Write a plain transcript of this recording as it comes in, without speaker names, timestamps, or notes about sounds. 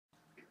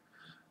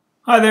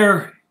Hi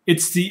there,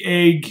 it's the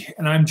Egg,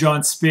 and I'm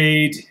John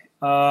Spade.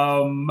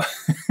 Um,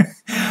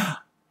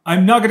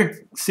 I'm not going to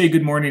say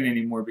good morning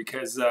anymore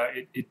because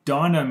it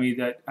dawned on me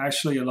that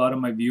actually a lot of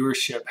my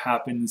viewership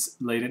happens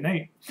late at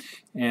night.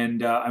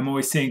 And I'm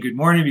always saying good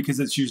morning because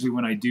that's usually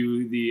when I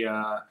do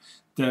the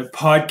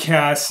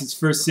podcast. It's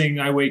first thing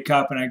I wake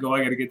up and I go,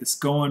 I got to get this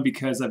going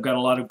because I've got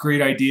a lot of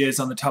great ideas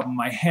on the top of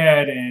my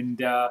head.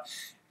 And,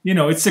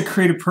 it's a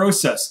creative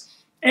process.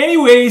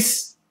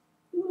 Anyways,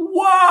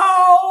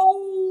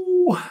 wow!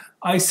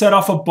 I set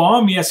off a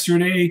bomb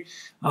yesterday.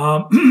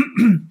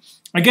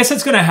 I guess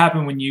that's going to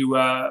happen when you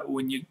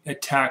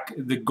attack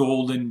the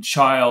golden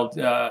child.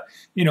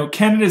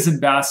 Canada's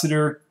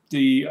ambassador,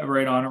 the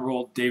Right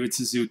Honorable David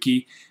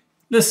Suzuki.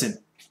 Listen,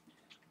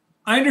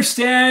 I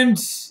understand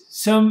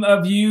some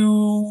of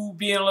you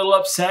being a little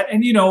upset,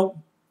 and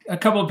a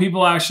couple of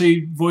people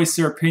actually voiced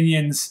their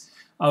opinions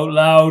out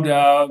loud.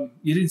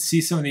 You didn't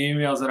see some of the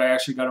emails that I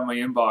actually got in my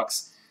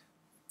inbox.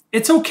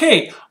 It's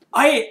okay.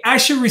 I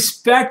actually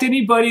respect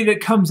anybody that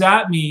comes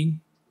at me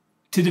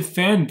to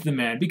defend the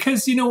man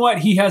because you know what?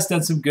 He has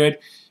done some good,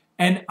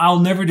 and I'll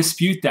never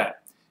dispute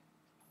that.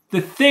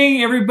 The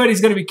thing everybody's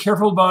got to be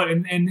careful about,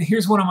 and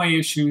here's one of my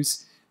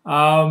issues.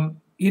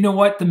 You know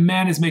what? The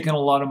man is making a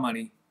lot of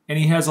money, and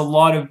he has a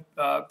lot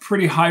of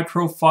pretty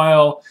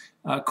high-profile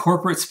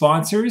corporate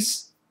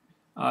sponsors,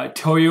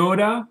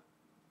 Toyota,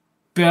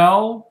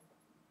 Bell,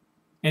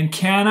 and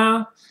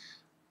Encana.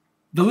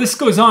 The list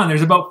goes on.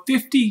 There's about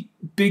 50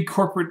 big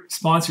corporate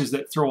sponsors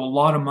that throw a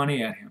lot of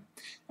money at him.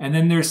 And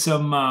then there's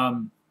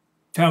some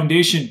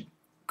foundation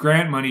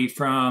grant money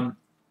from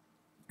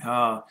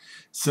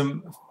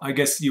some, I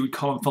guess you would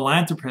call them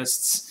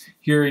philanthropists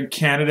here in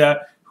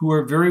Canada who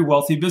are very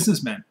wealthy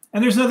businessmen.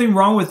 And there's nothing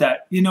wrong with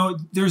that.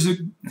 There's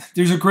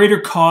a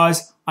greater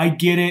cause. I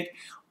get it.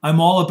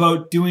 I'm all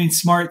about doing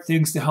smart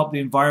things to help the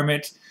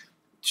environment.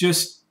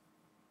 Just,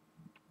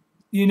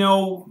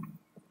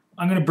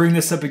 I'm going to bring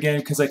this up again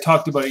because I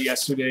talked about it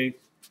yesterday.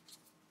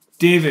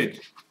 David,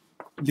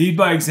 lead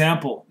by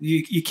example.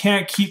 You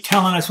can't keep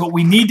telling us what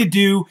we need to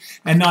do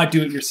and not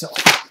do it yourself.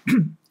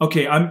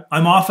 Okay, I'm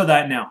off of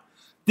that now.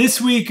 This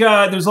week,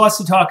 there's lots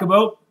to talk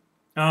about.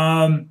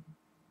 I'm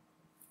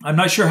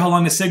not sure how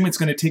long the segment's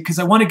going to take because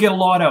I want to get a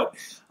lot out.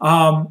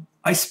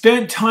 I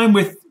spent time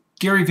with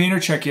Gary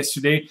Vaynerchuk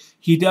yesterday.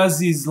 He does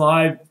these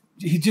live.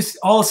 He just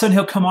all of a sudden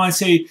he'll come on and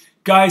say,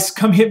 guys,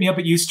 come hit me up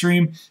at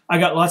Ustream. I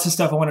got lots of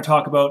stuff I want to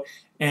talk about.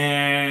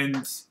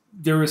 And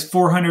there was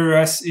 400 of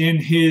us in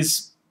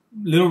his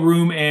little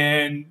room,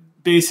 and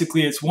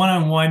basically it's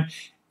one-on-one,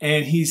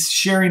 and he's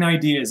sharing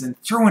ideas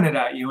and throwing it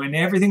at you and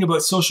everything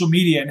about social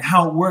media and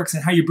how it works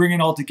and how you bring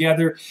it all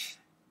together.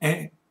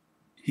 And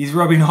he's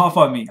rubbing off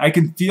on me. I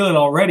can feel it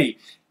already.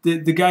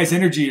 The guy's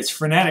energy is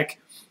frenetic.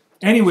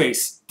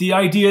 Anyways, the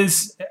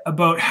ideas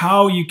about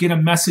how you get a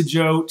message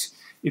out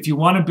if you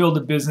want to build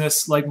a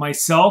business like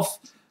myself.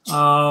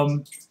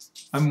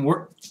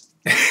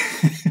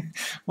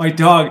 My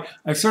dog,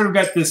 I've sort of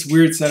got this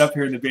weird setup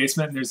here in the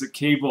basement, and there's a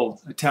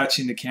cable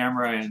attaching the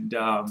camera, and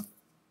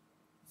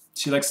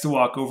she likes to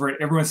walk over it.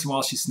 Every once in a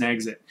while she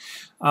snags it.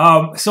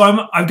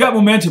 So I've got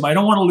momentum. I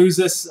don't want to lose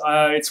this.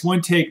 It's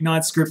one take,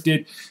 not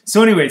scripted.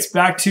 So anyways,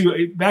 back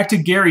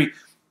to Gary.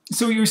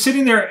 So you're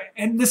sitting there,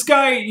 and this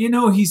guy,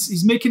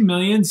 he's making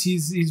millions.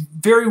 He's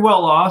very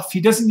well off.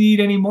 He doesn't need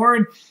any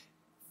more,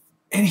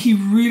 and he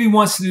really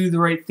wants to do the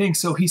right thing.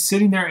 So he's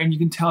sitting there, and you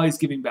can tell he's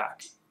giving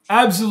back.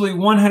 Absolutely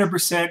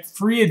 100%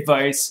 free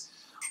advice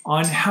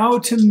on how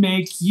to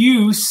make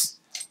use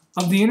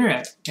of the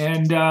internet.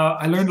 And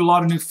I learned a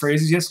lot of new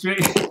phrases yesterday.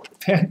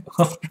 And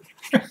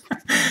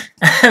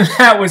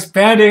that was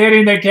Panda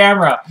hitting the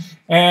camera.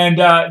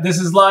 And this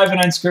is live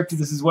and unscripted.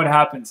 This is what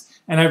happens.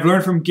 And I've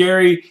learned from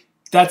Gary,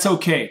 that's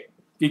okay.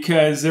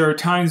 Because there are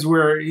times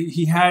where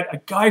he had a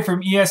guy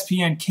from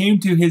ESPN came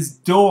to his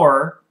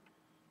door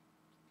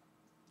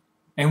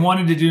and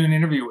wanted to do an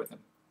interview with him.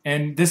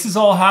 And this is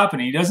all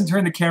happening. He doesn't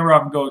turn the camera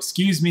off and go,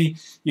 excuse me.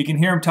 You can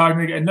hear him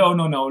talking. No,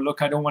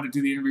 look, I don't want to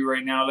do the interview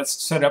right now. Let's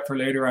set up for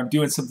later. I'm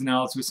doing something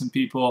else with some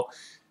people.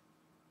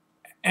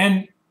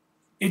 And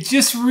it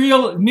just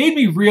made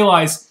me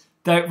realize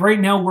that right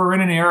now we're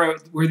in an era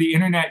where the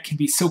internet can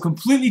be so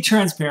completely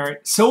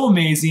transparent, so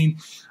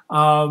amazing.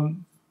 The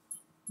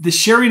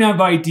sharing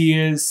of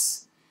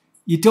ideas,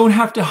 you don't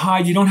have to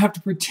hide. You don't have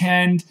to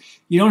pretend.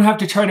 You don't have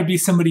to try to be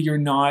somebody you're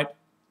not.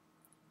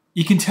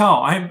 You can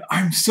tell.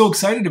 I'm so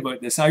excited about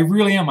this. I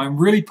really am. I'm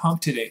really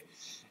pumped today.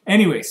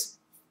 Anyways,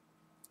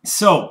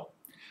 so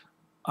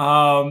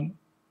John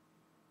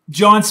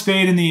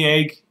Spade and the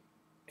Egg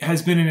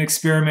has been an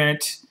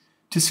experiment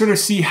to sort of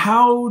see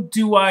how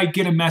do I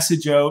get a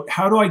message out?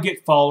 How do I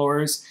get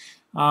followers?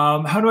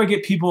 How do I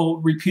get people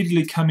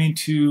repeatedly coming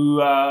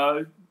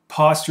to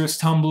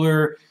Posterous,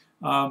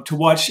 Tumblr, to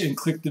watch and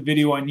click the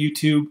video on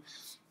YouTube?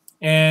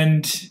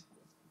 And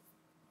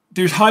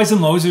there's highs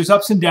and lows, there's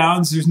ups and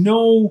downs, there's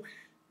no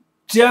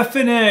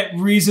definite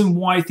reason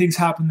why things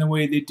happen the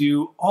way they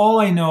do. All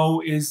I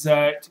know is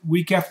that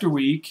week after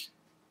week,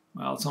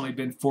 well, it's only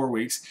been 4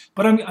 weeks,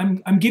 but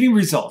I'm getting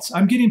results.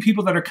 I'm getting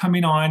people that are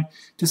coming on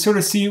to sort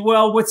of see,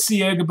 well, what's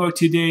the egg about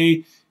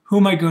today? Who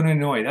am I going to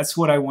annoy? That's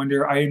what I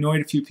wonder. I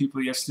annoyed a few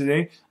people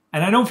yesterday,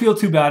 and I don't feel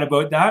too bad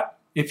about that.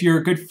 If you're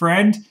a good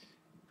friend,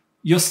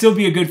 you'll still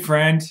be a good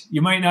friend.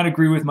 You might not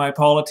agree with my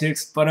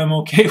politics, but I'm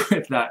okay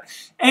with that.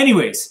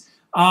 Anyways,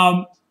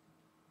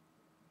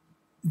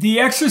 the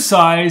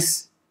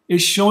exercise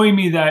is showing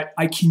me that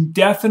I can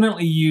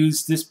definitely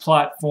use this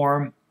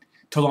platform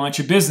to launch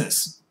a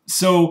business.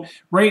 So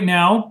right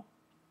now,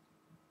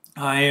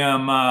 I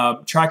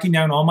am tracking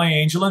down all my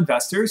angel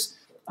investors.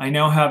 I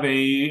now have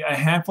a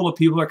handful of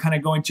people are kind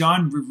of going,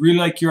 John, we really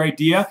like your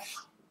idea.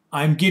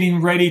 I'm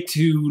getting ready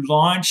to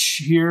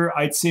launch here,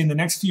 I'd say in the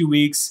next few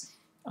weeks,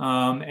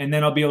 and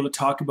then I'll be able to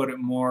talk about it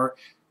more.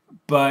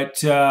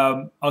 But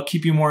I'll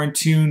keep you more in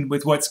tune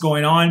with what's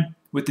going on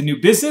with the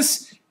new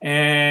business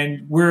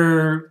and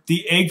where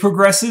the egg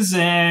progresses,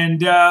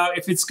 and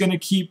if it's going to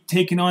keep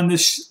taking on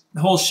this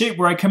whole shape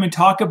where I come and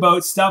talk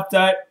about stuff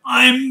that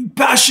I'm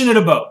passionate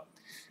about,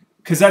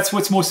 because that's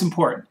what's most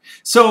important.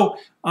 So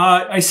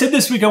I said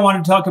this week I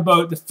wanted to talk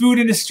about the food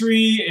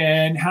industry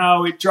and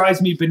how it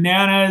drives me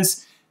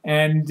bananas,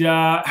 and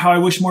how I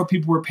wish more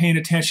people were paying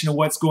attention to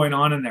what's going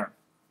on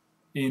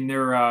in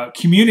their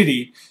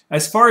community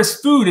as far as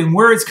food and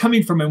where it's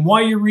coming from and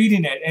why you're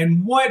eating it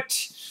and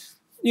what,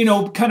 you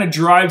know, kind of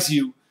drives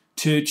you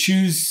to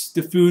choose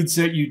the foods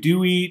that you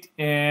do eat,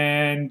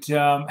 and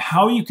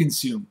how you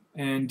consume.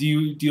 And do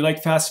you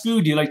like fast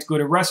food? Do you like to go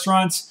to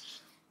restaurants?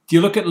 Do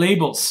you look at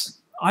labels?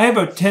 I have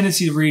a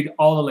tendency to read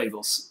all the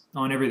labels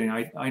on everything.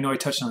 I know I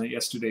touched on it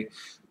yesterday,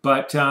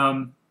 but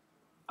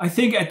I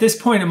think at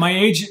this point at my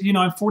age, you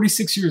know, I'm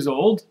 46 years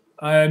old.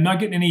 I'm not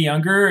getting any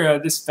younger.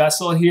 This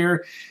vessel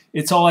here,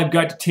 it's all I've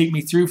got to take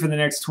me through for the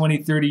next 20,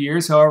 30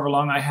 years, however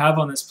long I have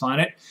on this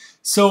planet.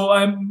 So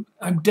I'm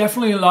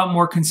definitely a lot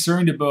more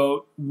concerned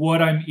about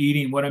what I'm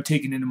eating, what I'm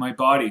taking into my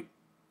body.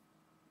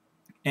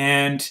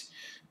 And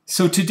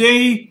so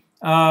today,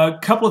 a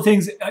couple of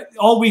things.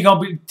 All week I'll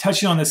be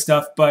touching on this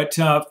stuff, but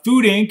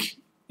Food Inc.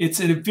 It's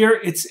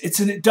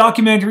a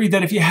documentary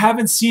that if you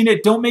haven't seen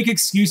it, don't make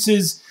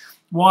excuses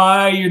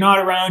why you're not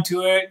around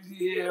to it.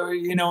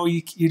 You know,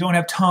 you don't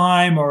have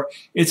time, or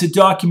it's a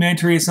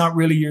documentary. It's not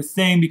really your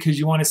thing because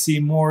you want to see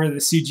more of the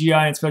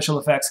CGI and special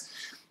effects.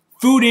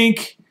 Food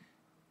Inc.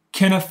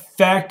 can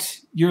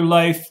affect your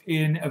life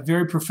in a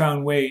very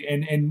profound way,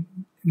 and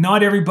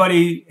not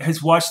everybody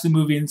has watched the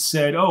movie and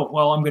said, oh,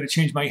 well, I'm going to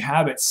change my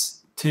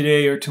habits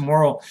today or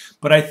tomorrow.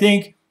 But I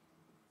think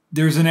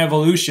there's an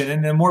evolution.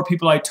 And the more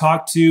people I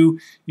talk to,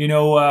 you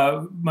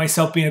know,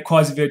 myself being a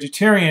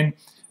quasi-vegetarian,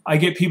 I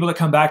get people that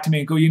come back to me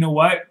and go, you know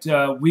what,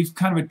 we've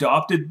kind of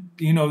adopted,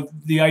 you know,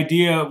 the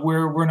idea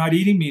where we're not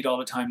eating meat all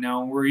the time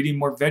now. We're eating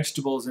more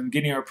vegetables and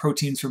getting our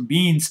proteins from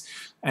beans,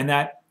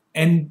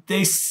 and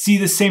they see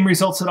the same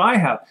results that I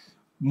have.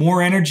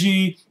 More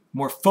energy,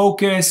 more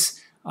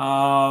focus.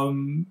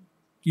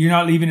 You're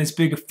not leaving as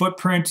big a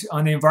footprint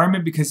on the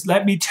environment, because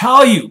let me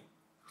tell you,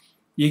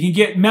 you can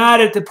get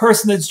mad at the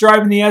person that's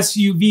driving the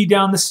SUV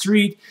down the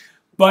street,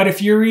 but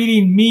if you're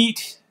eating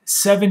meat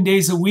 7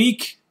 days a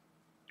week,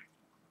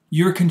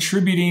 you're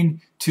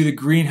contributing to the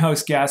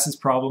greenhouse gases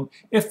problem,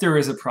 if there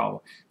is a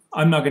problem.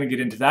 I'm not going to get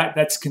into that.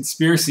 That's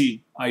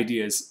conspiracy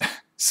ideas.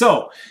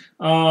 So,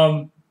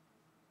 trying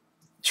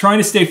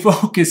to stay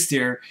focused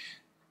here.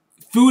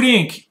 Food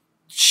Inc.,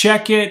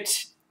 check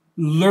it.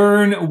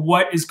 Learn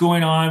what is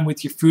going on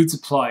with your food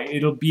supply.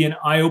 It'll be an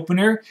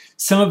eye-opener.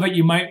 Some of it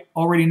you might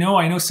already know.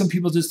 I know some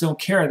people just don't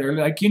care. They're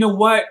like, you know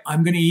what?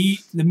 I'm going to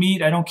eat the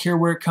meat. I don't care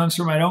where it comes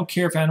from. I don't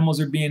care if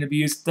animals are being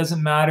abused. It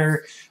doesn't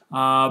matter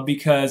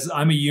because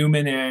I'm a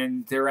human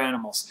and they're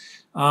animals.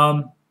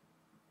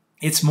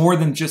 It's more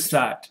than just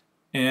that.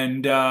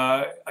 And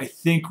I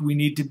think we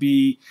need to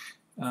be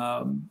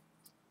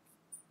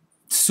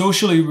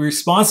socially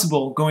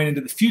responsible going into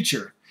the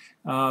future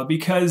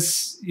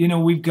because, you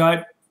know, we've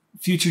got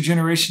future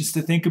generations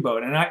to think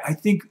about. And I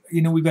think,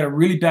 you know, we've got a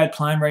really bad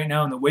plan right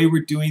now in the way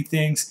we're doing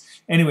things.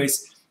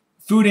 Anyways,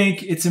 Food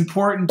Inc., it's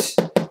important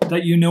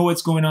that you know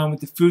what's going on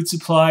with the food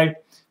supply.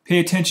 Pay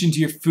attention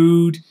to your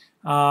food.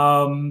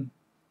 That's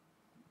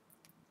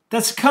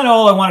kind of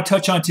all I want to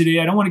touch on today.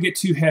 I don't want to get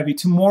too heavy.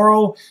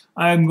 Tomorrow,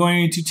 I'm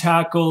going to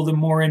tackle the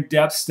more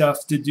in-depth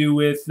stuff to do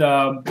with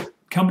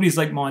companies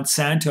like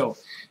Monsanto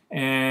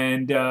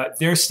and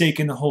their stake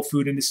in the whole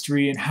food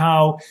industry and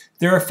how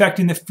they're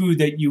affecting the food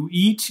that you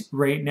eat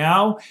right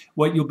now,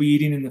 what you'll be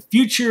eating in the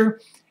future,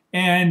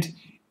 and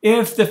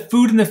if the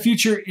food in the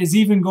future is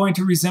even going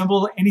to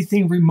resemble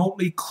anything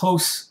remotely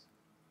close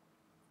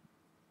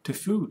to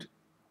food.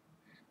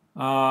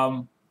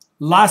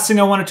 Last thing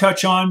I want to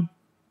touch on,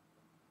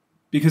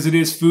 because it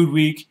is Food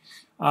Week,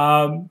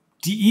 do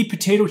you eat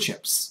potato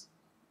chips?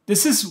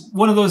 This is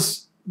one of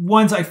those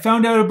ones I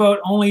found out about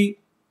only,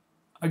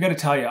 I got to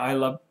tell you, I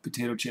love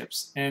potato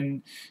chips,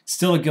 and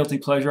still a guilty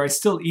pleasure. I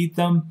still eat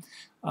them.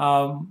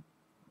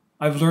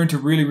 I've learned to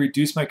really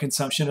reduce my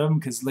consumption of them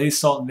because Lay's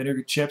salt and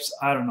vinegar chips,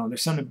 I don't know,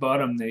 there's something about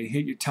them. They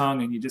hit your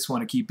tongue and you just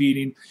want to keep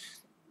eating.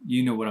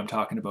 You know what I'm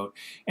talking about.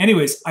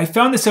 Anyways, I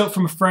found this out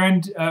from a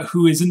friend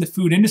who is in the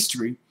food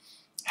industry.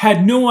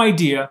 Had no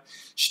idea.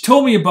 She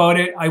told me about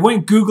it. I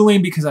went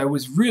Googling because I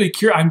was really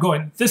curious. I'm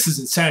going, this is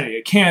insanity.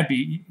 It can't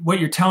be. What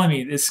you're telling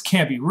me, this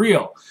can't be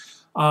real.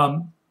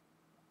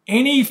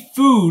 Any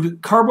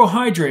food,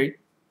 carbohydrate,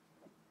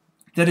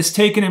 that is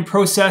taken and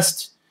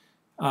processed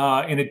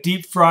in a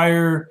deep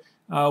fryer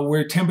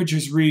where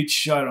temperatures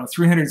reach, I don't know,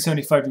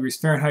 375 degrees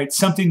Fahrenheit,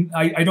 something,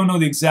 I don't know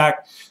the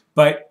exact,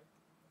 but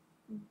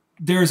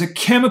there's a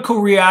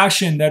chemical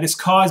reaction that is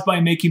caused by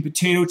making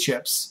potato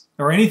chips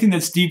or anything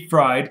that's deep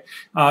fried.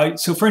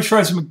 So French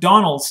fries from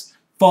McDonald's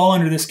fall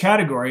under this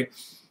category.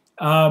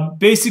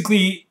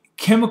 Basically,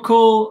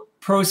 chemical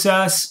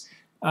process,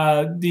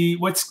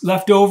 what's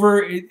left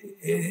over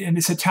and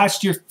it's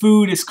attached to your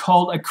food is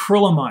called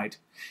acrylamide.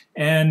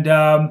 And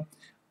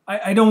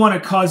I don't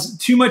want to cause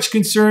too much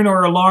concern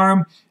or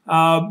alarm.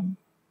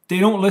 They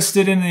don't list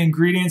it in the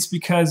ingredients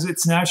because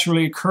it's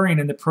naturally occurring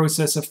in the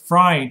process of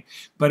frying.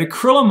 But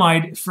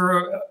acrylamide,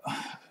 for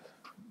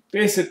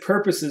basic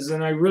purposes,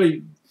 and I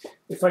really,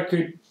 if I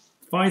could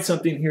find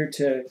something here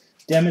to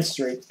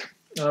demonstrate,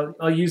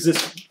 I'll use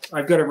this.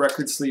 I've got a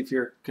record sleeve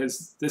here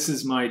because this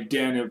is my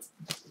den of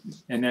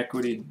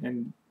inequity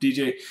and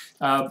DJ.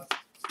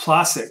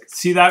 Plastic.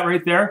 See that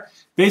right there?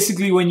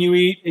 Basically, when you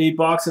eat a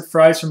box of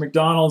fries from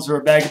McDonald's or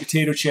a bag of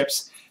potato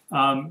chips,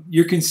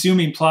 you're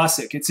consuming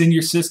plastic. It's in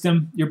your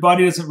system. Your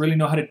body doesn't really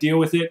know how to deal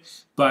with it.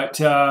 But,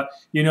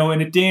 you know,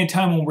 in a day and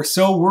time when we're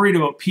so worried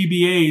about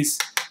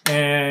PBAs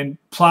and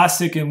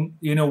plastic and,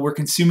 you know, we're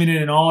consuming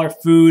it in all our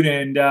food.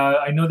 And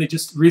I know they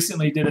just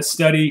recently did a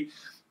study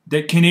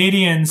that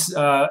Canadians,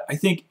 I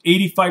think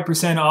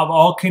 85% of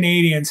all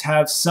Canadians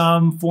have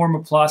some form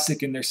of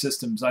plastic in their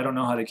systems. I don't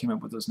know how they came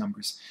up with those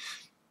numbers.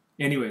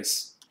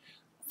 Anyways,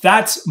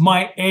 that's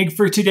my egg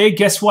for today.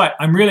 Guess what?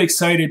 I'm really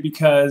excited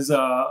because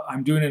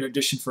I'm doing an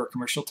audition for a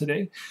commercial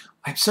today.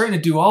 I'm starting to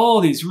do all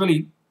these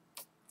really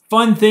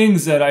fun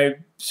things that I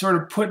sort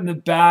of put in the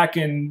back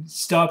and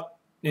stopped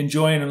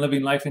enjoying and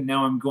living life, and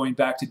now I'm going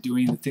back to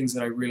doing the things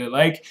that I really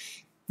like.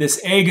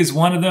 This egg is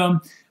one of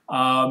them.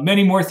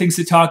 Many more things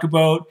to talk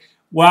about.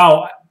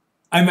 Wow,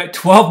 I'm at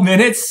 12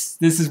 minutes.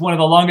 This is one of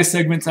the longest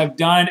segments I've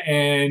done,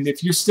 and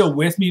if you're still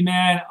with me,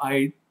 man,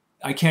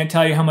 I can't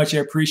tell you how much I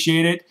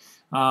appreciate it.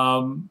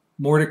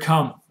 More to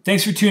come.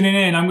 Thanks for tuning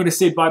in. I'm going to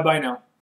say bye-bye now.